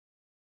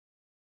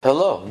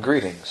Hello and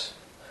greetings.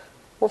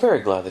 We're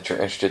very glad that you're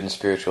interested in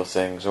spiritual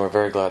things, and we're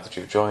very glad that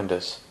you've joined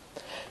us.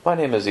 My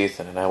name is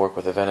Ethan, and I work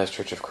with the Venice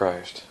Church of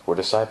Christ. We're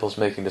disciples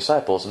making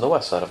disciples in the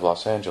west side of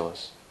Los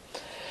Angeles.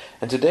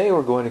 And today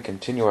we're going to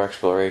continue our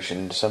exploration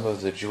into some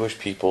of the Jewish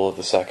people of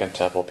the Second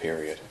Temple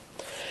period.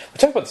 We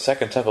talk about the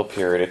Second Temple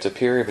period. It's a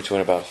period between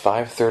about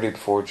 530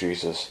 before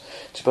Jesus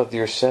to about the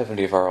year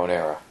 70 of our own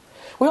era.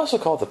 We also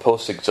call it the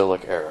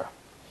post-exilic era.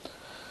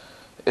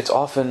 It's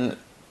often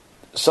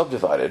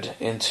subdivided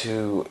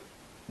into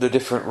the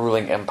different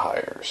ruling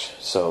empires.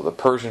 So the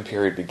Persian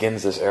period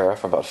begins this era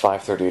from about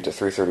 538 to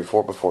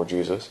 334 before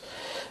Jesus.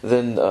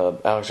 Then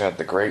Alexander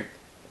the Great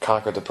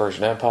conquered the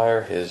Persian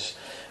Empire. His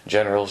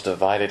generals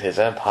divided his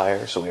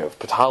empire. So we have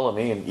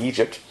Ptolemy in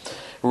Egypt,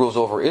 who rules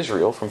over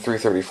Israel from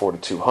 334 to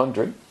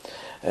 200.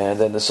 And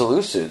then the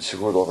Seleucids, who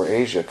ruled over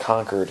Asia,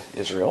 conquered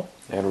Israel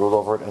and ruled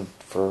over it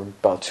for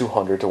about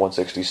 200 to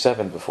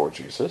 167 before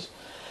Jesus.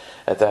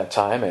 At that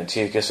time,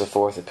 Antiochus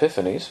IV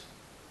Epiphanes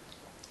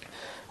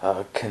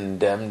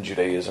condemned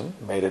Judaism,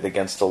 made it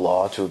against the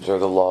law to observe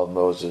the law of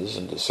Moses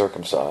and to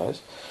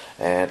circumcise,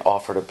 and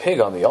offered a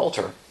pig on the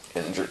altar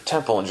in the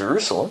temple in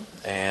Jerusalem.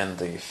 And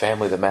the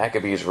family of the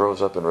Maccabees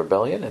rose up in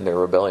rebellion, and their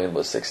rebellion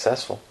was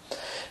successful.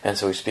 And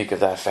so we speak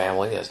of that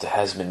family as the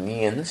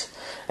Hasmoneans,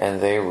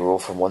 and they rule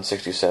from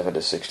 167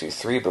 to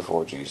 63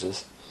 before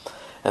Jesus.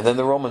 And then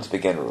the Romans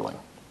began ruling.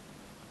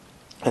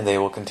 And they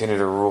will continue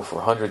to rule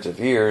for hundreds of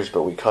years,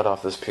 but we cut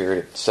off this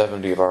period at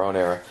 70 of our own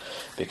era,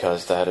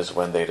 because that is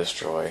when they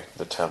destroy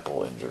the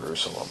temple in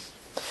Jerusalem.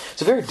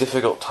 It's a very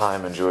difficult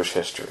time in Jewish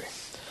history.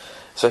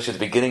 Especially at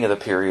the beginning of the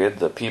period,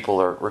 the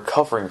people are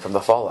recovering from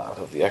the fallout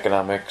of the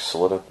economic,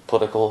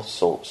 political,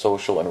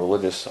 social, and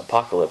religious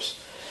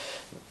apocalypse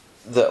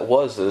that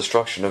was the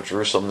destruction of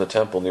Jerusalem and the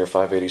temple near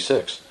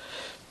 586.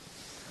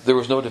 There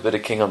was no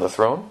Davidic king on the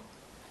throne.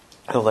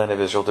 The land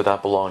of Israel did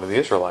not belong to the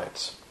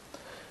Israelites.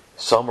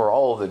 Some or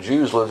all of the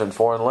Jews lived in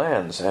foreign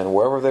lands, and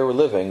wherever they were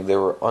living, they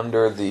were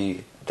under the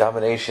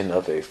domination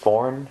of a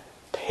foreign,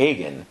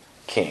 pagan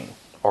king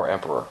or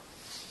emperor.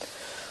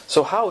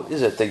 So how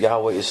is it that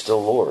Yahweh is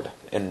still Lord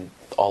in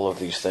all of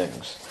these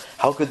things?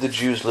 How could the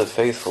Jews live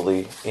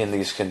faithfully in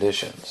these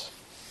conditions?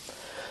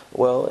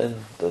 Well,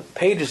 in the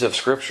pages of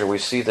Scripture, we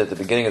see that at the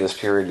beginning of this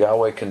period,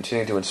 Yahweh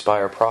continued to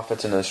inspire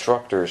prophets and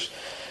instructors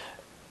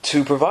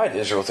to provide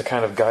Israel with the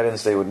kind of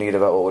guidance they would need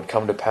about what would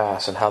come to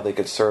pass and how they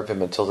could serve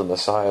Him until the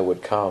Messiah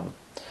would come.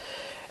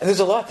 And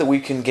there's a lot that we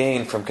can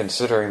gain from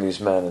considering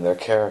these men and their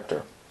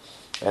character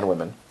and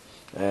women,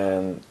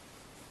 and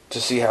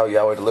to see how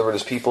Yahweh delivered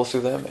His people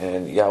through them,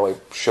 and Yahweh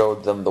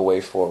showed them the way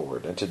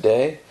forward. And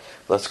today,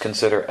 let's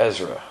consider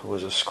Ezra, who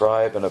was a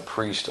scribe and a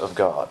priest of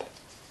God.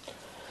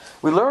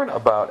 We learn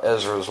about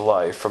Ezra's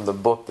life from the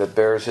book that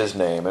bears his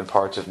name and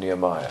parts of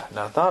Nehemiah.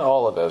 Now, not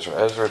all of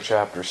Ezra. Ezra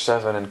chapter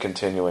 7 and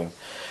continuing,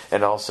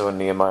 and also in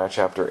Nehemiah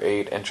chapter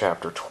 8 and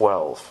chapter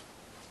 12.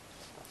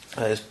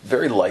 It's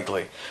very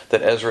likely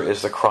that Ezra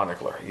is the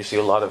chronicler. You see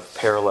a lot of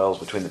parallels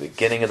between the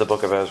beginning of the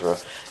book of Ezra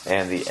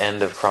and the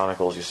end of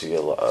Chronicles. You see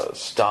a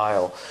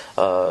style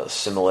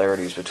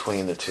similarities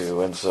between the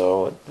two, and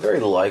so it's very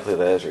likely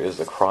that Ezra is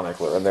the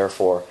chronicler, and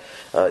therefore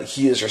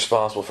he is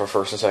responsible for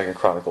 1st and 2nd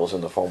Chronicles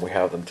in the form we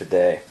have them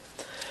today.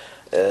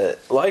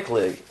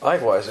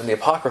 Likewise, in the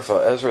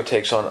Apocrypha, Ezra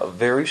takes on a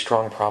very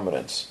strong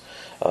prominence.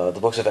 The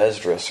books of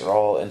Esdras are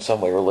all in some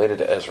way related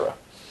to Ezra.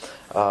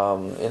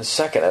 In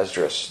 2nd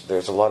Esdras,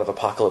 there's a lot of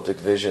apocalyptic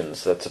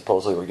visions that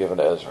supposedly were given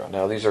to Ezra.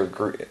 Now, these are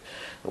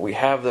we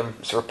have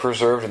them sort of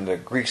preserved in the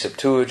Greek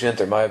Septuagint.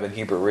 There might have been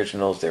Hebrew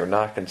originals. They are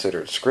not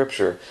considered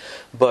scripture,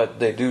 but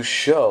they do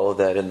show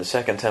that in the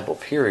Second Temple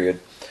period,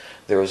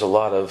 there was a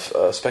lot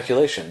of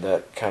speculation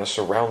that kind of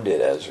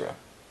surrounded Ezra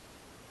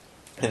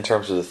in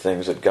terms of the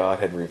things that God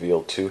had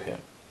revealed to him.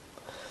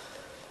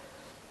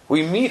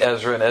 We meet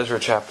Ezra in Ezra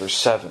chapter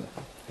 7.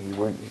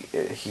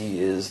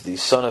 He is the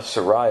son of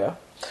Sariah,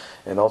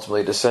 and ultimately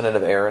a descendant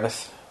of Aaron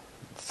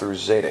through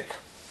Zadok.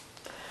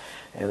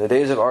 In the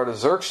days of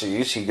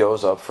Artaxerxes, he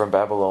goes up from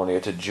Babylonia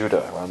to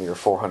Judah around the year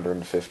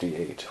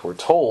 458. We're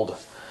told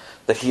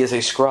that he is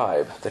a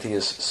scribe, that he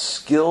is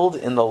skilled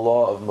in the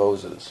law of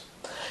Moses.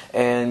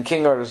 And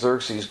King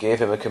Artaxerxes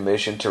gave him a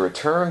commission to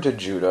return to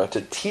Judah to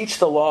teach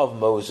the law of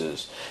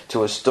Moses,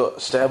 to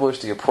establish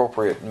the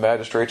appropriate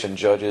magistrates and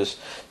judges,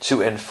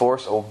 to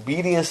enforce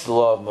obedience to the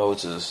law of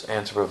Moses,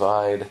 and to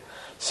provide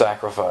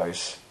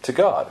sacrifice to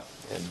God.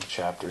 In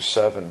chapter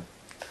 7.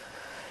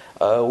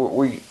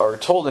 We are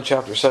told in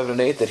chapter 7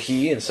 and 8 that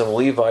he and some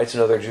Levites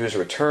and other Jews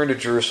returned to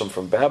Jerusalem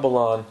from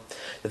Babylon,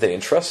 that they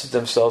entrusted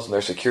themselves and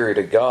their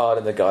security to God,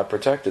 and that God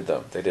protected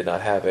them. They did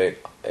not have a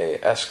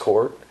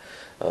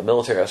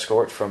military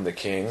escort from the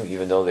king,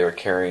 even though they were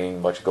carrying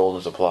much gold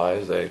and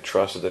supplies. They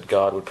trusted that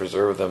God would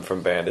preserve them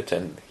from bandits,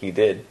 and He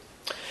did.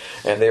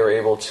 And they were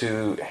able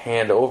to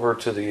hand over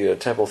to the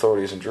temple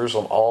authorities in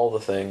Jerusalem all the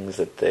things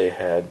that they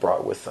had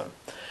brought with them,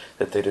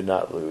 that they did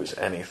not lose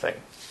anything.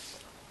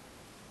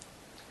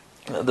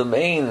 The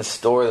main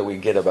story that we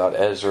get about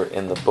Ezra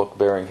in the book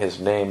bearing his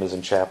name is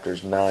in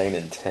chapters 9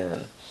 and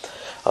 10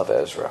 of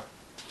Ezra.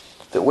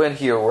 that when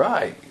he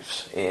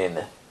arrives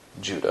in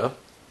Judah,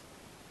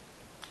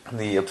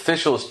 the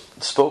officials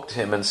spoke to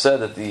him and said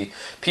that the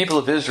people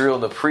of Israel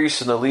and the priests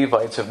and the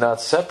Levites have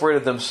not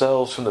separated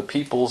themselves from the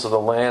peoples of the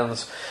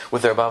lands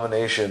with their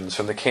abominations,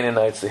 from the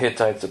Canaanites, the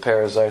Hittites, the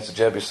Perizzites, the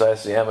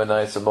Jebusites, the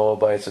Ammonites, the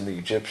Moabites, and the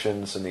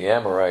Egyptians, and the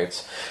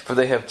Amorites. For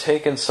they have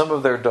taken some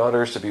of their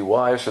daughters to be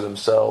wives for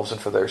themselves and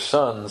for their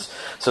sons,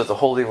 so that the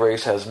holy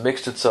race has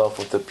mixed itself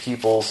with the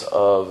peoples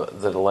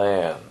of the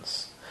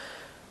lands.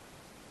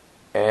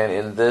 And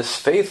in this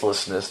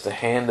faithlessness, the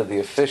hand of the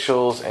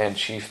officials and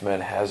chief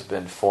men has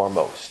been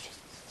foremost.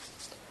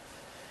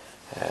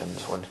 And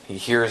when he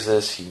hears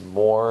this, he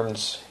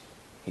mourns,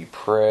 he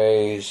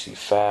prays, he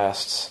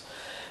fasts,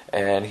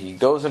 and he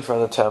goes in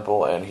front of the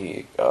temple and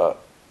he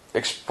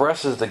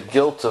expresses the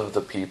guilt of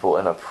the people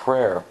in a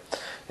prayer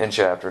in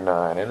chapter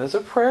 9. And it's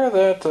a prayer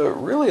that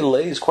really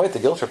lays quite the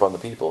guilt trip on the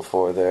people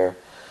for their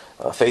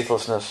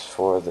faithlessness,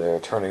 for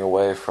their turning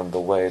away from the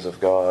ways of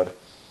God,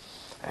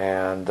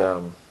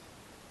 and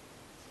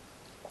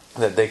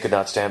that they could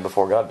not stand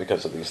before God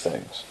because of these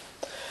things.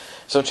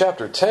 So in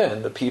chapter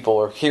 10, the people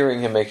are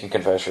hearing him making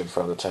confession in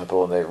front of the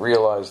temple, and they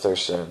realize their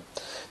sin.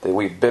 They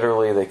weep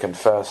bitterly, they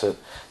confess it,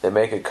 they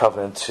make a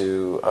covenant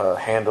to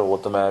handle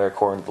with the matter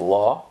according to the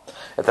law.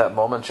 At that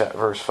moment,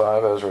 verse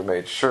 5, Ezra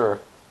made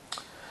sure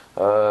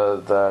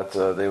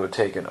that they would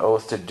take an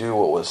oath to do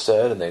what was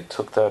said, and they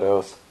took that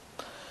oath.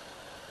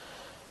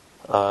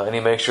 And he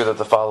makes sure that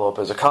the follow-up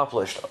is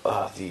accomplished.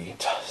 The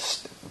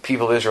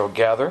people of Israel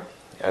gather.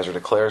 Ezra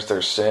declares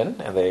their sin,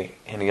 and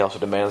he also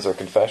demands their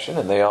confession,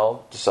 and they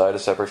all decide to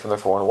separate from their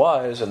foreign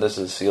wives, and this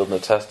is sealed and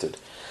attested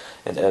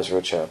in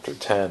Ezra chapter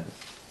 10.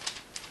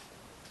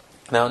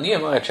 Now, in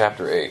Nehemiah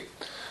chapter 8,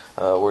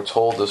 we're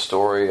told the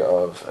story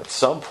of, at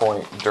some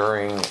point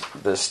during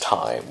this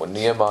time, when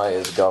Nehemiah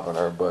is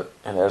governor,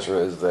 and Ezra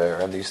is there,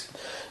 and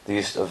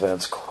these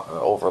events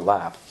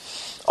overlap.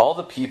 All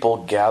the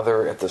people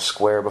gather at the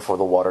square before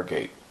the water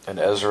gate, and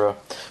Ezra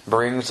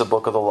brings the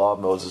book of the law of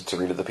Moses to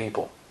read to the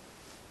people.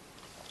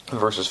 In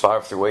verses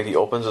 5 through 8, he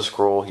opens a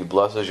scroll, he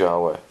blesses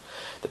Yahweh.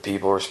 The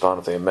people respond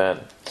with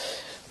amen.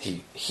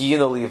 He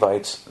and the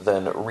Levites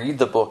then read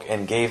the book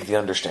and gave the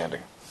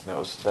understanding.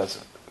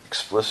 That's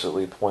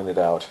explicitly pointed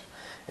out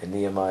in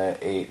Nehemiah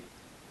 8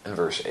 and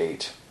verse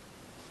 8.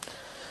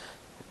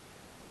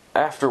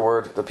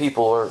 Afterward, the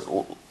people are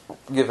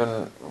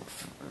given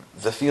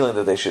the feeling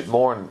that they should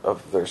mourn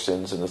of their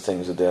sins and the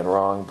things that they did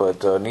wrong,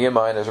 but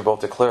Nehemiah and Ezra both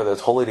declare that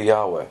it's holy to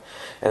Yahweh,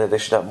 and that they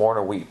should not mourn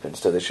or weep.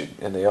 Instead,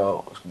 they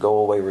all go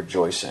away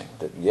rejoicing.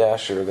 That, yeah,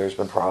 sure, there's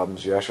been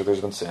problems, yeah, sure,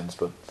 there's been sins,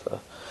 but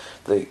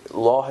the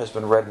law has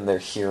been read in their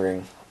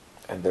hearing,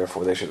 and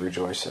therefore they should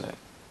rejoice in it.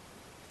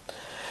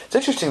 It's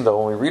interesting,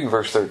 though, when we read in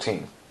verse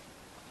 13,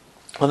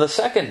 on the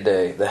second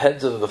day, the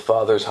heads of the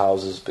fathers'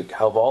 houses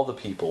of all the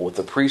people, with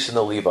the priests and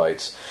the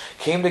Levites,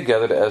 came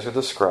together to Ezra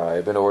the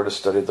scribe in order to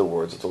study the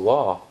words of the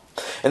law.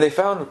 And they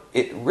found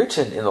it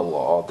written in the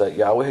law that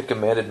Yahweh had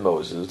commanded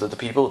Moses that the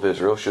people of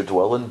Israel should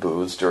dwell in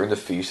booths during the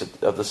feast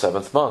of the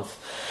 7th month,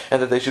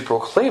 and that they should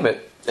proclaim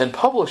it and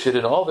publish it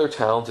in all their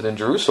towns and in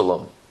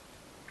Jerusalem.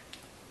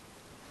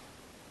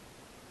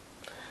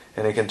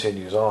 And it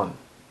continues on.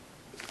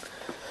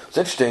 It's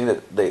interesting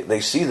that they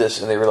see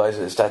this and they realize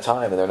that it's that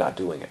time and they're not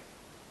doing it.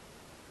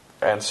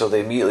 And so they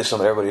immediately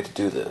summon everybody to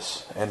do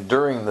this. And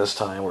during this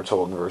time, we're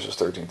told in verses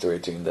 13 through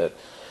 18 that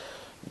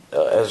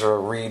Ezra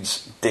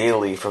reads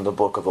daily from the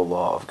book of the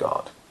law of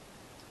God.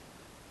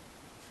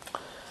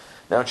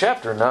 Now, in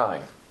chapter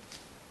 9,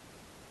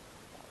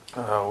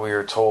 we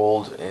are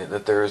told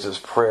that there is this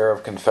prayer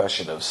of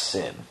confession of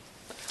sin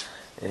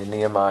in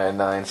Nehemiah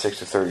 9, 6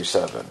 to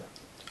 37.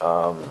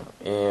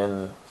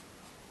 In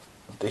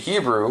the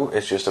Hebrew,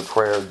 it's just a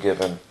prayer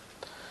given.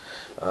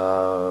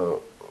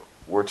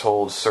 We're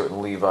told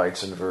certain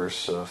Levites in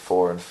verse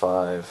 4 and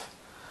 5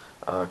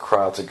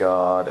 cry out to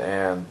God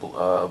and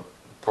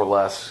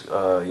bless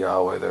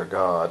Yahweh their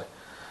God.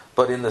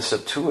 But in the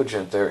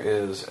Septuagint there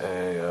is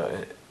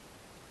an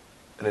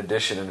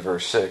addition in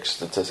verse 6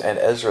 that says, and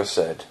Ezra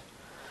said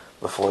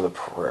before the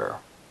prayer,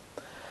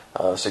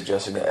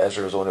 suggesting that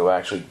Ezra is the one who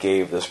actually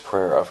gave this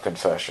prayer of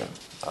confession.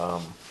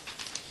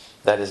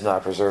 That is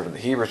not preserved in the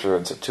Hebrew or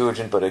in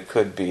Septuagint, but it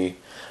could be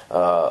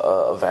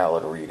a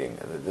valid reading.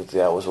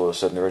 That was what was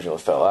said in the original,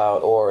 it fell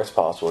out, or it's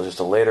possible it's just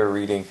a later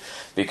reading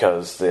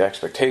because the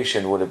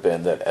expectation would have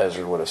been that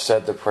Ezra would have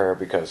said the prayer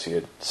because he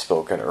had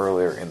spoken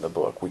earlier in the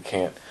book. We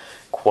can't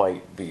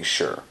quite be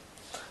sure.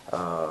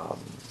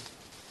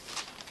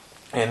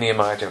 In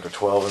Nehemiah chapter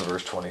 12 and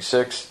verse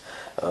 26,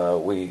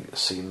 we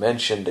see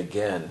mentioned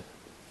again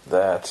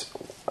that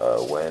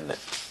when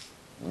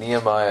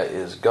Nehemiah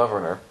is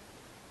governor,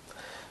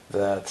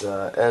 that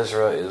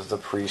Ezra is the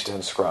priest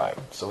and scribe.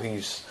 So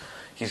he's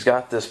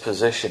got this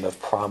position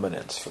of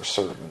prominence for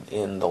certain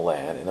in the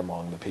land and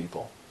among the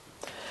people.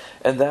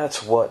 And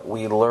that's what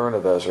we learn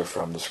of Ezra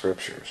from the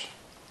scriptures.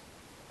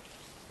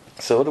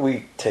 So what do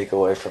we take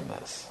away from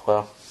this?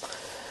 Well,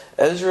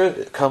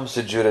 Ezra comes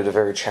to Judah at a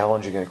very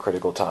challenging and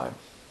critical time.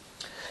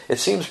 it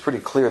seems pretty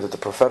clear that the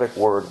prophetic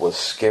word was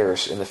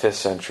scarce in the 5th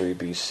century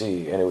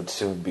BC, and it would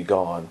soon be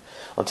gone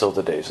until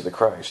the days of the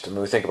Christ. And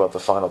when we think about the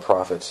final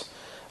prophets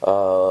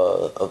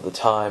of the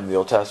time, the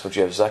Old Testament,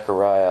 you have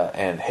Zechariah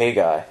and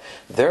Haggai.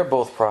 They're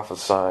both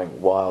prophesying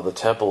while the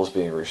temple is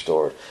being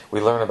restored.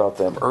 We learn about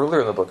them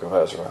earlier in the book of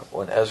Ezra,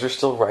 when Ezra's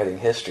still writing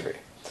history.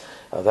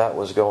 That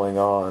was going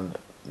on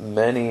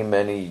many,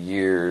 many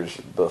years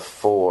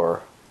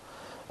before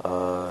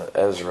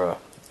Ezra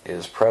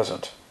is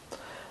present.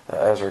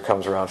 Ezra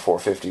comes around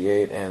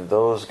 458, and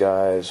those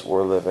guys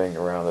were living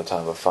around the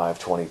time of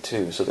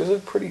 522. So there's a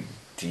pretty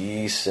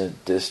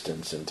decent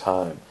distance in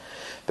time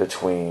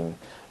between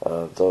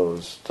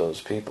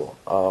those people.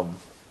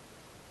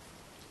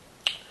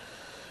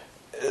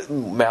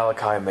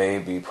 Malachi may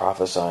be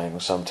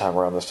prophesying sometime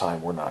around this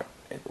time.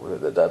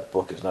 That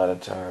book is not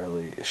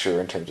entirely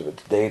sure in terms of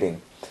its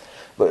dating,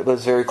 but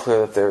it's very clear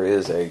that there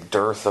is a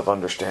dearth of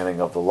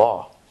understanding of the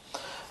law.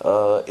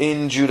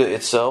 In Judah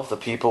itself, the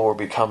people were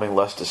becoming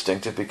less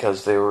distinctive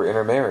because they were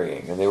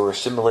intermarrying and they were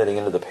assimilating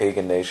into the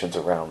pagan nations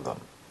around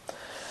them.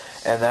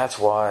 And that's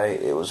why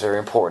it was very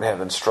important to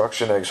have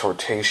instruction and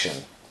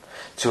exhortation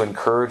to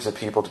encourage the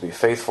people to be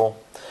faithful.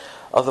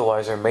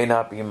 Otherwise, there may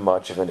not be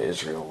much of an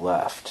Israel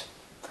left.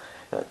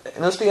 And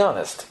let's be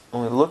honest,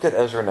 when we look at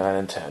Ezra 9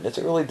 and 10, it's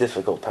a really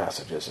difficult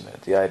passage, isn't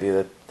it? The idea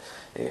that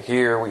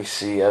here we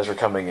see Ezra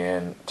coming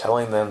in,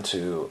 telling them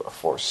to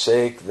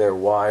forsake their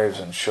wives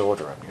and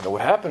children.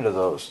 What happened to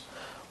those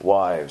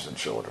wives and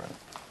children?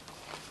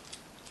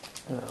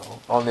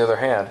 On the other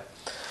hand,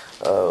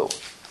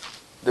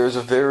 there's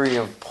a very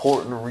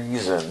important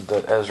reason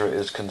that Ezra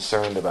is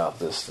concerned about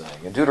this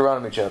thing. In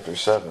Deuteronomy chapter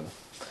 7,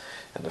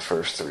 in the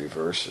first 3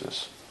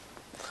 verses,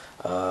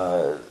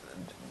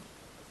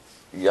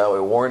 Yahweh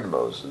warned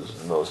Moses,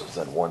 and Moses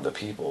then warned the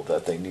people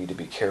that they need to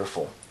be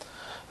careful,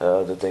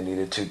 that they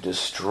needed to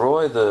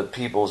destroy the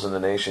peoples and the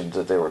nations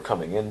that they were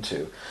coming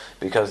into,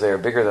 because they are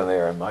bigger than they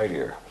are and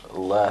mightier,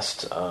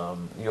 lest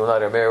you will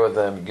not intermarry with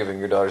them, giving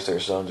your daughters to their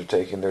sons, or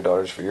taking their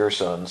daughters for your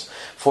sons,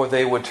 for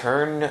they would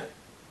turn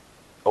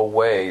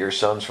away your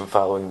sons from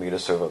following me to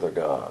serve other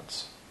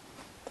gods.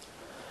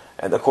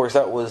 And of course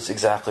that was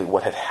exactly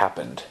what had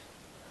happened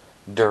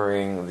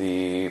during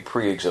the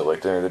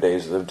pre-exilic, during the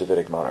days of the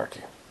Davidic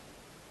monarchy.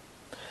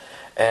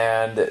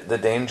 And the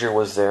danger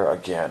was there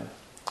again,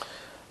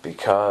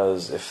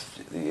 because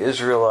if the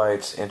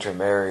Israelites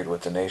intermarried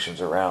with the nations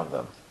around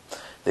them,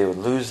 they would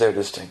lose their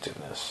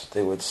distinctiveness.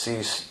 They would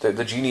cease the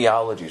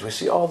genealogies. We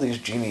see all these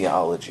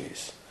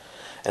genealogies,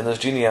 and those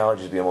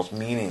genealogies would be almost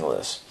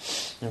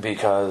meaningless,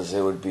 because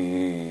it would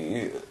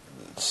be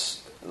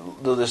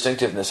the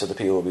distinctiveness of the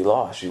people would be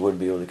lost. You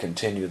wouldn't be able to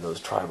continue those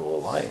tribal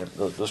alliance,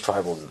 those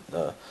tribal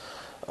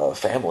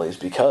families,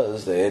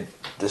 because they had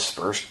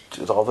dispersed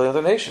with all the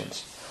other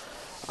nations.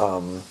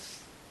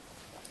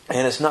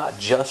 And it's not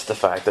just the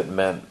fact that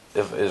men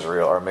of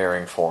Israel are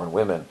marrying foreign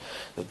women,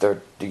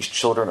 that these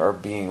children are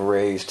being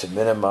raised to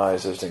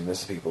minimize the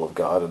distinctness of the people of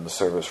God and the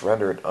service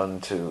rendered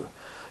unto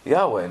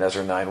Yahweh in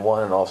Ezra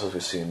 9:1, and also as we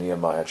see in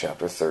Nehemiah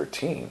chapter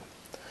 13.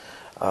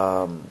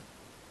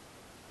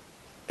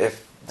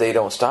 If they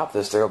don't stop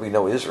this, there will be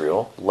no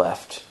Israel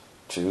left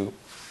to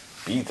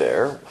be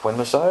there when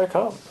Messiah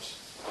comes.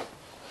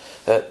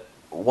 That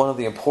one of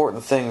the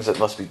important things that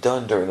must be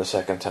done during the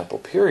Second Temple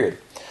period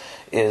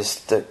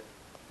is that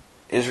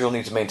Israel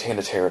needs to maintain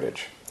its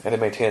heritage. And to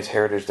maintain its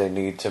heritage, they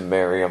need to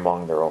marry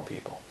among their own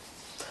people.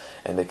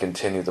 And they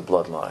continue the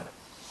bloodline.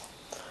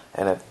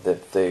 And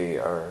if they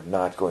are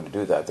not going to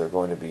do that, they're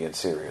going to be in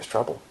serious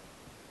trouble.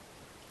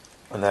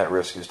 And that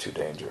risk is too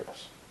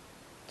dangerous.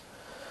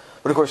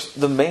 But of course,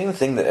 the main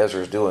thing that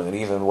Ezra is doing, and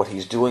even what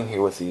he's doing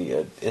here with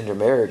the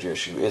intermarriage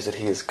issue, is that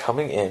he is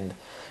coming in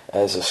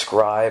as a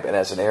scribe and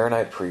as an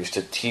Aaronite priest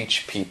to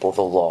teach people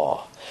the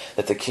law.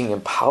 That the king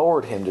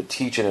empowered him to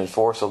teach and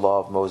enforce the law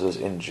of Moses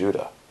in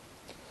Judah.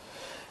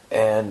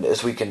 And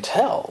as we can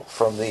tell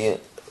from the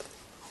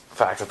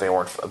fact that they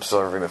weren't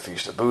observing the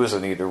Feast of Booths, they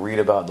need to read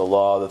about in the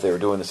law that they were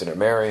doing this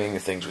intermarrying,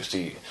 things we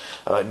see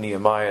in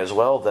Nehemiah as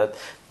well, that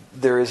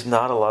there is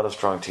not a lot of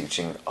strong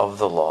teaching of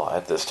the law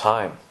at this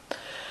time.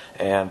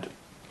 And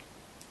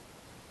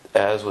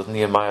as with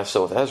Nehemiah,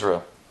 so with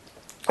Ezra,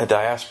 a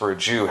diaspora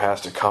Jew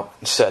has to come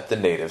and set the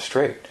native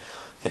straight.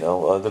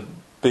 The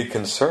big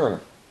concern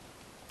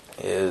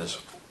is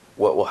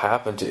what will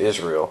happen to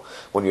Israel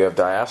when you have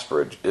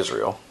diaspora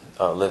Israel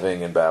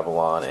living in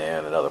Babylon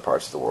and in other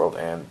parts of the world,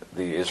 and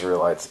the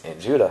Israelites in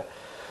Judah.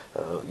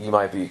 You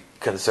might be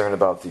concerned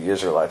about the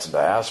Israelites in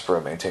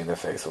diaspora maintaining their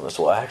faithfulness.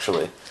 Well,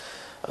 actually,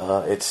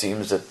 it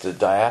seems that the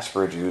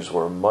diaspora Jews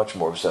were much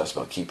more obsessed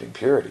about keeping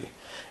purity.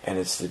 And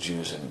it's the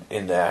Jews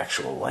in the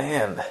actual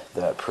land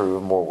that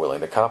prove more willing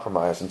to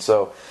compromise. And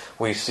so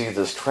we see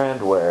this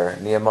trend where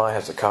Nehemiah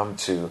has to come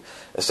to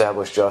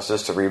establish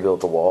justice, to rebuild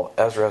the wall.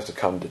 Ezra has to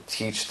come to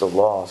teach the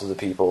law so the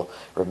people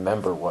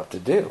remember what to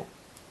do.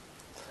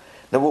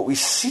 Now what we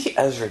see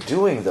Ezra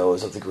doing, though,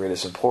 is of the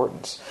greatest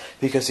importance,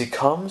 because he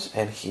comes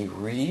and he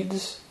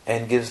reads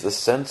and gives the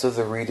sense of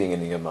the reading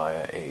in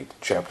Nehemiah 8,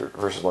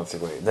 verses 1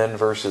 through 8. Then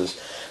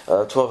verses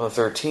 12 and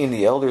 13,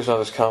 the elders and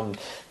others come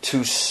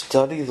to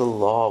study the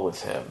law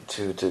with him,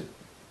 to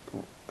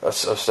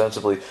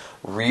ostensibly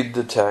read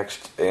the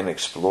text and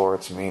explore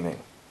its meaning.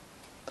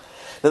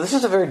 Now this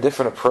is a very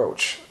different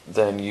approach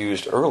than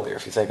used earlier,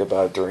 if you think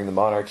about it, during the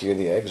monarchy or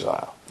the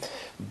exile.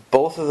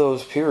 Both of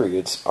those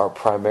periods are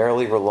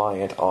primarily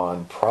reliant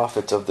on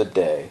prophets of the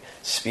day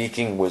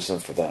speaking wisdom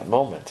for that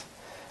moment.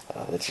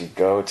 That you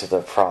go to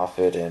the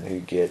prophet and you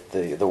get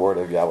the word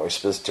of Yahweh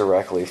speaks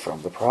directly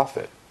from the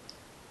prophet.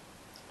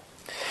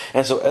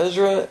 And so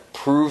Ezra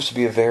proves to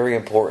be a very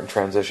important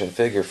transition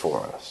figure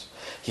for us.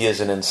 He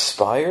is an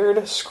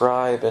inspired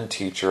scribe and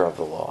teacher of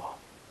the law.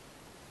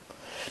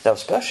 Now,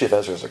 especially if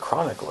Ezra is a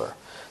chronicler,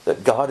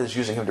 that God is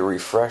using him to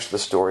refresh the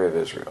story of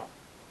Israel.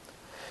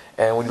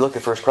 And when you look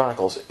at 1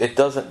 Chronicles, it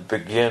doesn't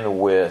begin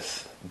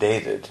with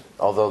David,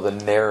 although the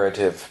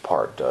narrative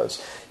part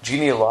does.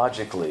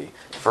 Genealogically,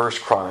 1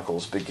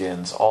 Chronicles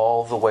begins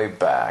all the way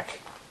back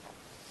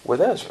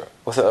with Ezra,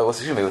 with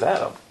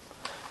Adam.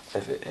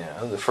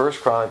 The 1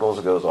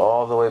 Chronicles goes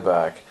all the way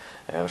back,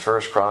 and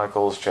 1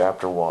 Chronicles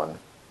chapter 1,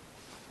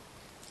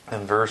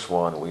 in verse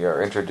 1, we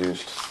are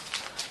introduced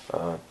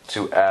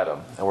to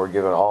Adam, and we're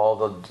given all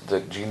the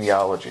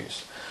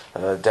genealogies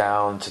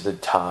down to the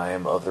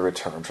time of the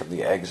return from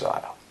the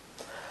exile.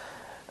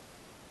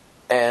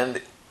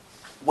 And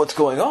what's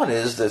going on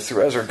is that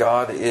through Ezra,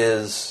 God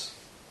is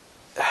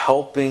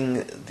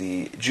helping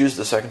the Jews of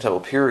the Second Temple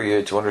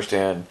period to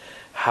understand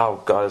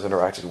how God has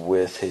interacted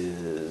with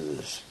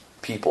his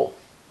people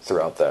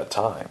throughout that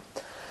time.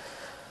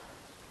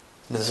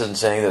 This isn't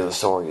saying that the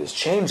story is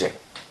changing.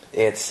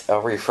 It's a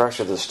refresh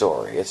of the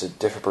story. It's a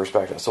different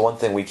perspective. So one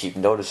thing we keep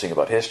noticing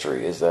about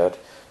history is that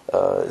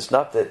it's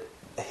not that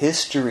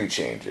history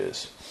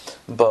changes,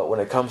 but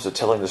when it comes to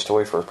telling the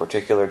story for a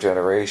particular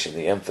generation,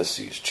 the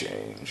emphases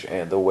change,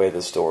 and the way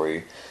the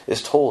story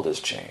is told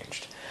has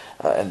changed.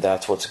 And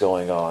that's what's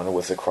going on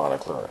with the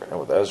chronicler and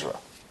with Ezra.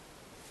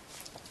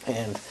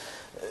 And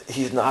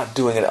he's not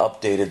doing an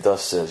updated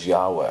 "Thus says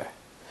Yahweh,"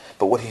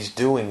 but what he's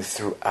doing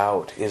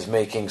throughout is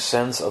making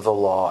sense of the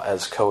law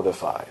as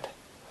codified.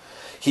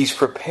 He's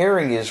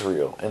preparing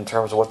Israel in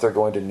terms of what they're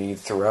going to need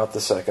throughout the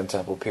Second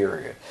Temple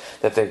period.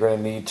 That they're going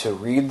to need to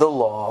read the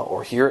law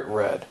or hear it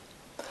read.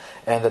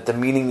 And that the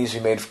meaning needs to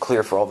be made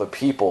clear for all the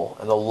people.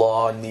 And the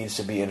law needs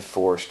to be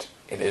enforced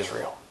in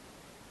Israel.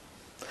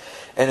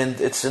 And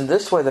it's in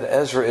this way that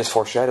Ezra is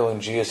foreshadowing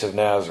Jesus of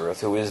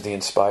Nazareth, who is the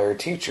inspired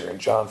teacher. In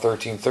John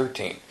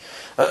 13:13,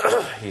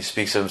 he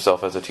speaks of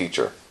himself as a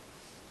teacher.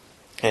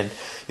 And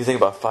you think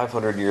about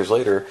 500 years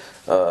later,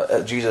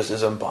 Jesus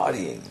is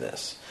embodying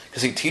this.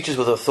 Because he teaches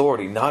with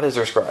authority, not as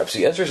their scribe.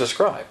 See, Ezra's a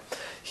scribe.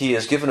 He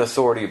is given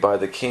authority by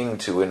the king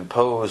to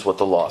impose what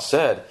the law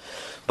said.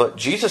 But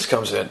Jesus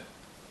comes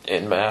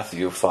in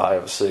Matthew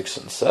 5, 6,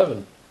 and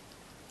 7,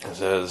 and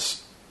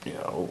says,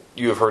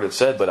 you have heard it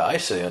said, but I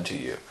say unto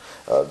you,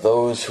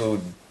 those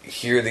who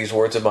hear these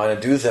words of mine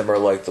and do them are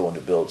like the one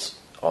who builds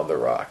on the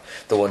rock.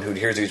 The one who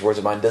hears these words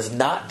of mine does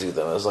not do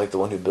them is like the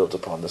one who builds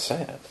upon the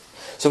sand.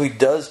 So he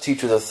does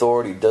teach with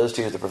authority, does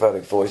teach with the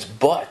prophetic voice,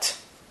 but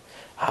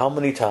how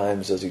many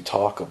times does he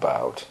talk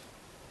about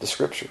the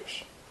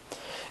Scriptures?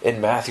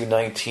 In Matthew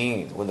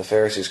 19, when the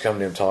Pharisees come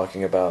to him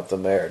talking about the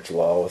marriage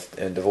law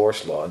and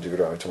divorce law in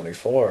Deuteronomy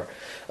 24,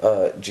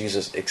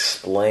 Jesus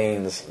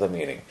explains the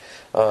meaning.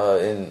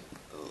 In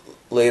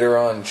later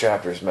on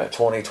chapters,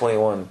 20,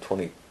 21,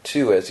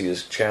 22, as he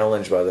is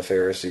challenged by the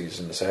Pharisees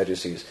and the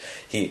Sadducees,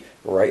 he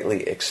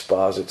rightly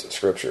exposits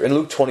Scripture. In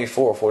Luke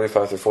 24,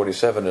 45 through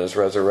 47, in his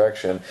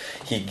resurrection,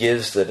 he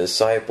gives the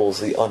disciples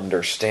the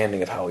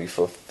understanding of how he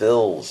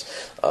fulfills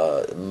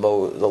the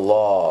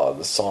law,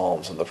 the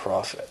Psalms, and the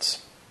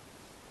prophets.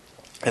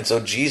 And so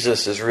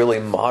Jesus is really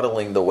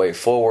modeling the way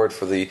forward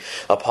for the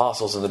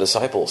apostles and the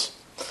disciples.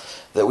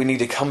 That we need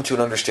to come to an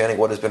understanding of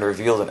what has been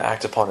revealed and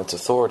act upon its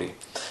authority.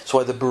 That's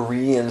why the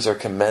Bereans are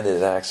commended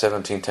in Acts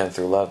 17:10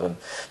 through 11,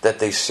 that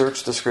they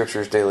searched the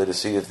Scriptures daily to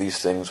see if these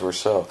things were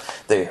so.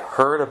 They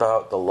heard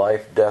about the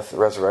life, death,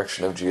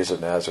 resurrection of Jesus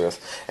of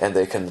Nazareth, and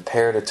they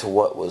compared it to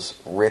what was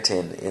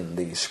written in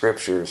the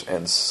Scriptures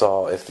and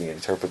saw if the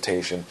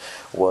interpretation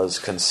was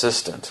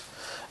consistent.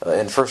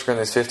 In 1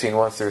 Corinthians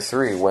 15:1 through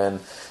 3,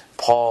 when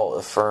Paul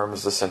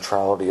affirms the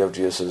centrality of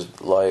Jesus'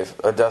 life,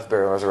 death,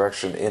 burial, and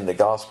resurrection in the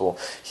gospel,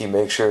 he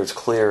makes sure it's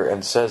clear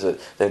and says it,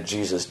 that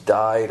Jesus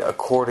died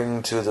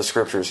according to the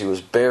Scriptures. He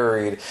was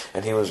buried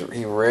and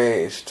he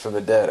raised from the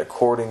dead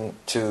according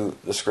to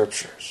the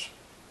Scriptures.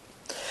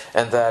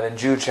 And that in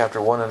Jude chapter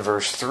 1 and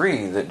verse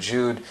 3, that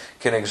Jude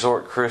can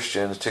exhort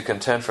Christians to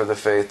contend for the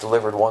faith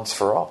delivered once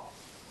for all.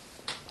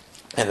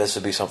 And this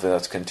would be something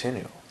that's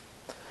continual.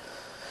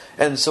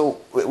 And so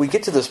we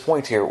get to this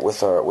point here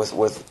with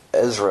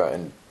Ezra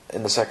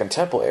in the Second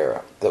Temple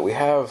era, that we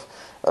have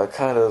a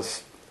kind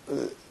of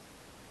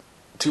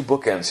two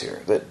bookends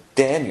here. That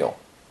Daniel,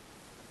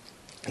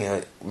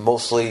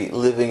 mostly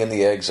living in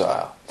the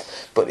exile,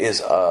 but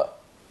is a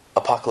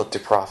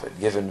apocalyptic prophet,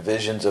 given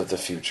visions of the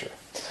future.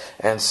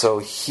 And so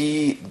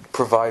he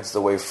provides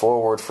the way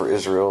forward for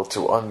Israel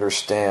to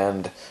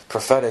understand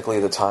prophetically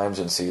the times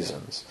and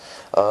seasons.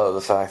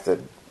 The fact that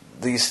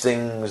these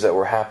things that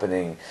were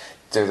happening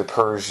through the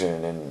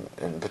Persian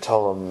and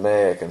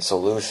Ptolemaic and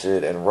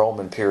Seleucid and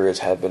Roman periods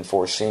had been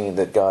foreseen,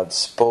 that God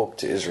spoke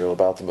to Israel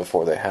about them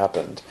before they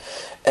happened.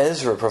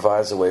 Ezra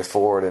provides the way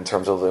forward in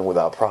terms of living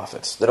without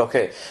prophets. That,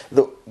 okay,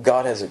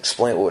 God has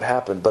explained what would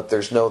happen, but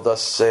there's no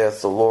thus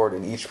saith the Lord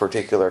in each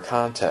particular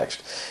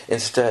context.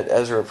 Instead,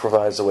 Ezra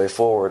provides the way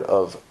forward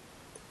of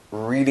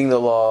reading the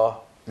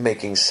law,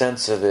 making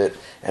sense of it,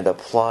 and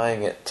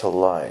applying it to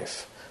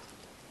life.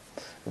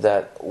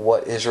 That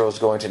what Israel was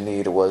going to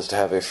need was to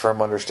have a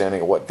firm understanding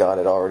of what God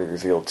had already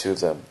revealed to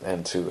them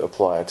and to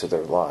apply it to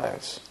their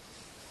lives.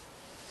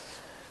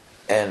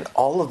 And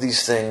all of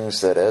these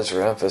things that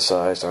Ezra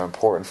emphasized are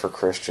important for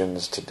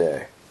Christians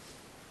today.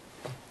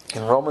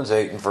 In Romans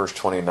 8 and verse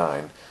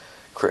 29,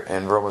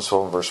 and Romans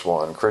 12 and verse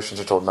 1,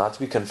 Christians are told not to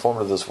be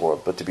conformed to this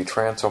world, but to be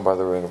transformed by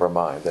the renewing of our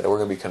mind, that we're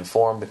going to be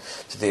conformed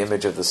to the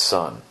image of the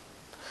Son.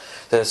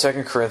 Then in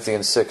 2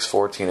 Corinthians 6,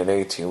 14 and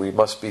 18, we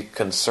must be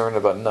concerned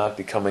about not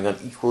becoming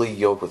unequally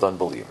yoked with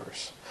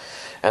unbelievers.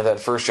 And then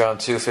 1 John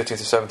 2, 15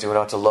 through 17, we're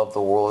not to love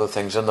the world or the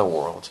things in the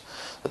world.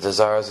 The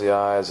desires of the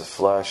eyes, the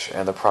flesh,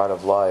 and the pride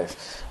of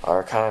life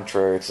are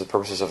contrary to the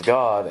purposes of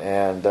God,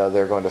 and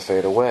they're going to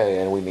fade away,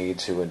 and we need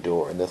to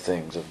endure in the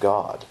things of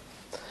God.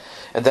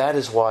 And that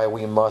is why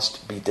we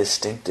must be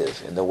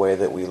distinctive in the way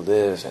that we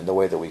live and the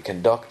way that we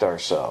conduct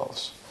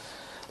ourselves,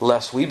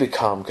 lest we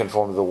become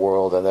conformed to the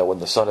world, and that when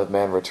the Son of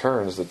Man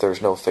returns, that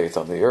there's no faith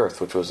on the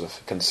earth, which was a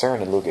concern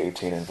in Luke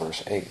 18 and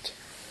verse 8.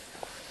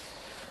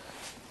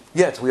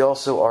 Yet we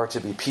also are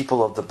to be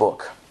people of the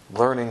book,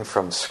 learning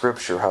from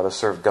Scripture how to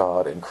serve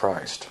God in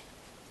Christ.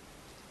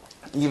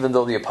 Even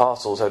though the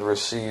apostles had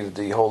received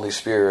the Holy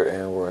Spirit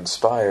and were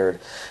inspired,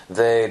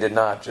 they did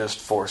not just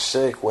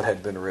forsake what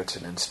had been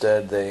written.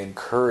 Instead, they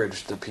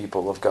encouraged the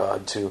people of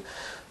God to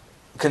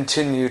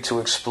continue to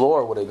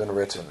explore what had been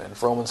written. In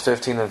Romans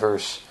 15 and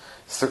verse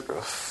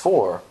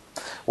 4,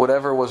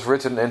 whatever was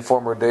written in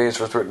former days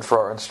was written for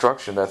our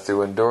instruction, that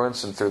through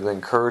endurance and through the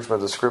encouragement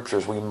of the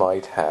Scriptures we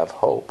might have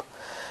hope.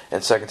 In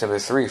 2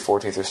 Timothy 3,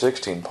 14 through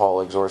 16, Paul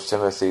exhorts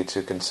Timothy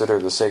to consider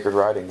the sacred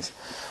writings,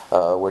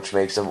 which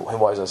makes him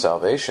wise in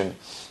salvation,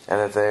 and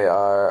that they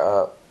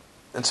are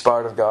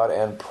inspired of God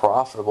and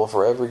profitable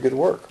for every good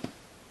work.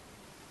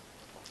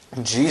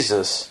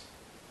 Jesus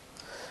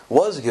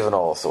was given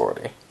all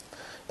authority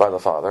by the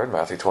Father in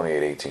Matthew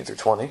 28, 18 through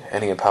 20,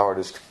 and he empowered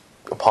his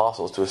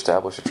apostles to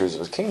establish the truths of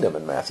his kingdom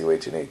in Matthew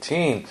 18,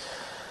 18.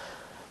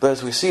 But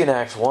as we see in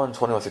Acts 1,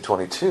 21 through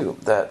 22,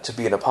 that to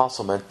be an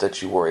apostle meant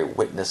that you were a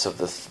witness of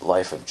the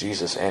life of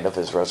Jesus and of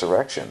his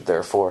resurrection.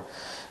 Therefore,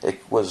 it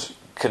was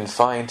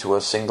confined to a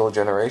single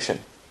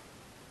generation.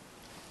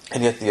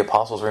 And yet the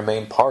apostles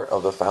remain part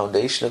of the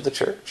foundation of the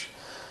church.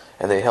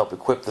 And they help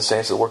equip the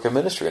saints to the work of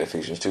ministry in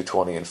Ephesians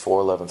 2:20 and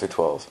 4:11 through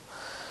 12.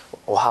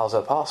 Well, how is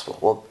that possible?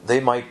 Well, they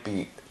might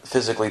be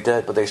physically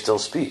dead, but they still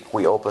speak.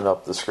 We open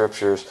up the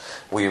Scriptures,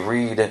 we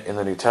read in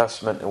the New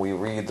Testament, and we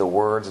read the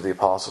words of the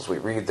apostles, we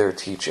read their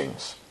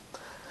teachings.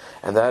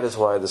 And that is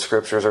why the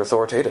Scriptures are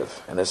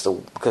authoritative. And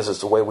because it's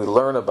the way we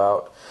learn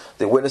about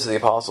the witness of the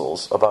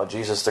apostles, about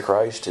Jesus the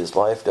Christ, his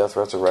life, death,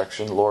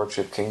 resurrection,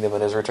 lordship, kingdom,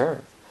 and his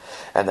return.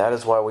 And that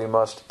is why we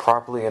must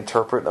properly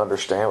interpret and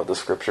understand what the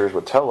Scriptures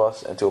would tell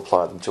us and to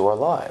apply them to our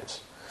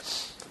lives.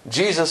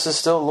 Jesus is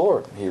still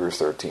Lord, Hebrews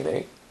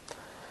 13:8.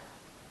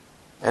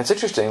 And it's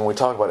interesting when we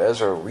talk about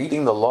Ezra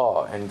reading the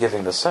law and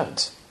giving the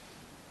sense,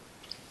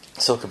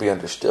 so it could be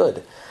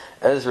understood.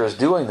 Ezra is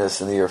doing this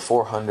in the year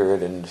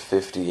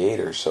 458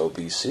 or so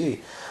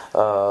BC.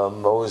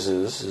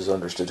 Moses is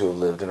understood to have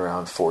lived in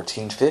around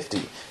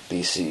 1450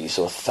 BC,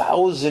 so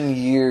 1,000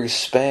 years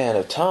span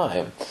of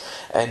time.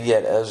 And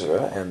yet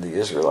Ezra and the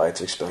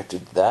Israelites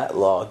expected that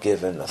law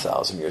given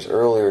 1,000 years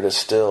earlier to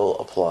still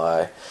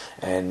apply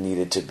and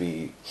needed to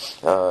be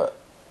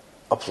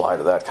applied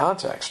to that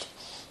context.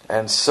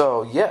 And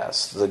so,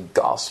 yes, the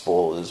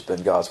gospel has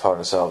been God's power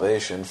to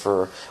salvation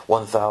for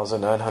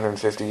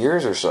 1,950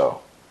 years or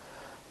so.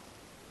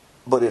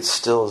 But it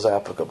still is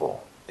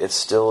applicable. It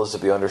still is to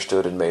be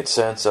understood and made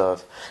sense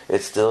of.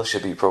 It still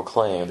should be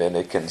proclaimed, and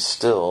it can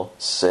still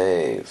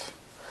save.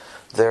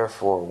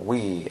 Therefore,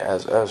 we,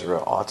 as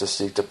Ezra, ought to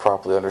seek to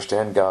properly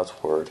understand God's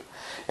Word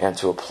and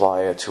to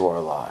apply it to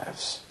our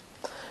lives.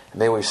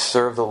 May we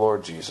serve the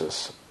Lord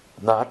Jesus,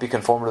 not be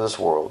conformed to this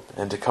world,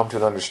 and to come to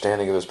an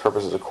understanding of his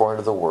purposes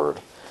according to the Word,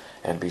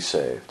 and be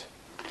saved.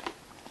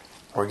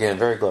 We're again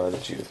very glad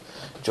that you've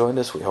joined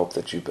us. We hope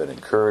that you've been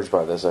encouraged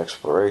by this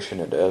exploration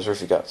into Ezra. If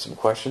you've got some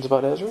questions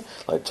about Ezra,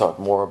 like to talk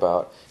more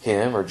about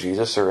him or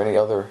Jesus or any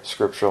other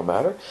scriptural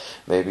matter,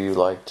 maybe you'd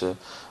like to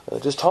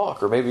just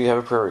talk, or maybe you have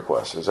a prayer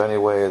request. If there's any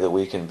way that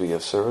we can be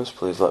of service,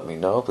 please let me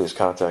know. Please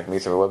contact me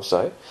through my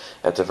website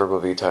at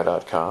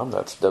deverbovitae.com.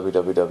 That's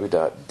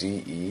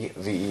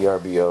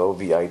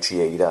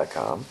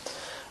www.deverbovitae.com.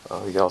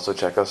 You can also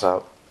check us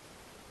out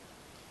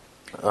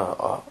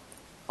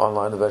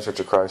online,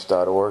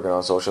 theventurechurchofchrist.org, and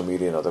on social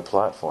media and other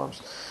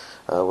platforms.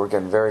 We're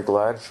again very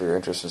glad for your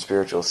interest in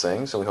spiritual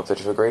things, and we hope that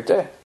you have a great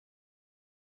day.